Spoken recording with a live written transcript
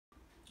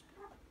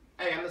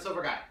Hey, I'm the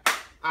Silver Guy.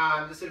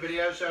 Just did a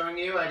video showing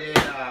you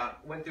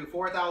went through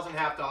 4,000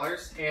 half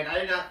dollars, and I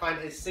did not find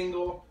a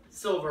single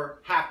silver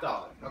half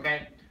dollar.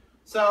 Okay,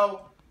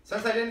 so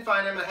since I didn't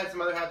find them, I had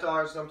some other half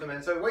dollars dumped them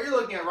in. So what you're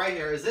looking at right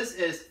here is this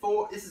is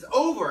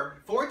over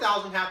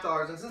 4,000 half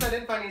dollars, and since I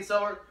didn't find any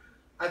silver,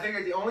 I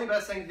figured the only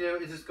best thing to do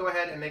is just go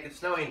ahead and make a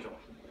snow angel.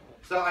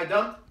 So I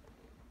dumped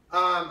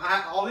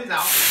I had all these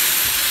out.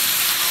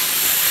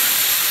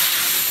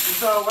 And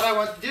so what I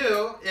want to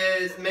do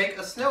is make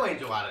a snow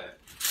angel out of it.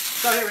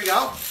 So here we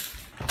go.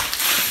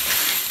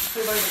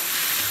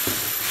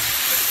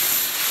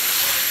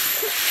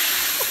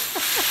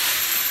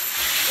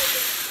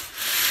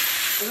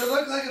 Does it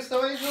look like a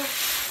snow angel?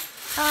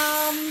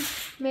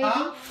 Maybe.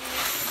 Huh?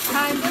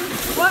 Kind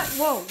of. What?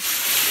 Whoa.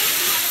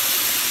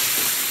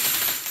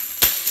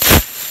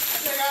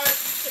 Okay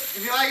guys,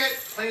 if you like it,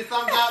 please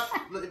thumbs up.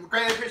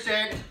 Greatly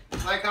appreciate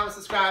it. Like, comment,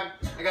 subscribe.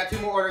 I got 2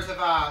 more orders of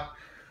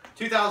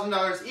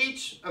 $2,000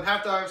 each of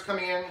half dollars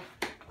coming in.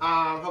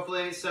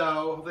 Hopefully I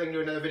can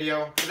do another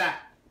video for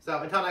that. So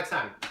until next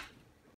time.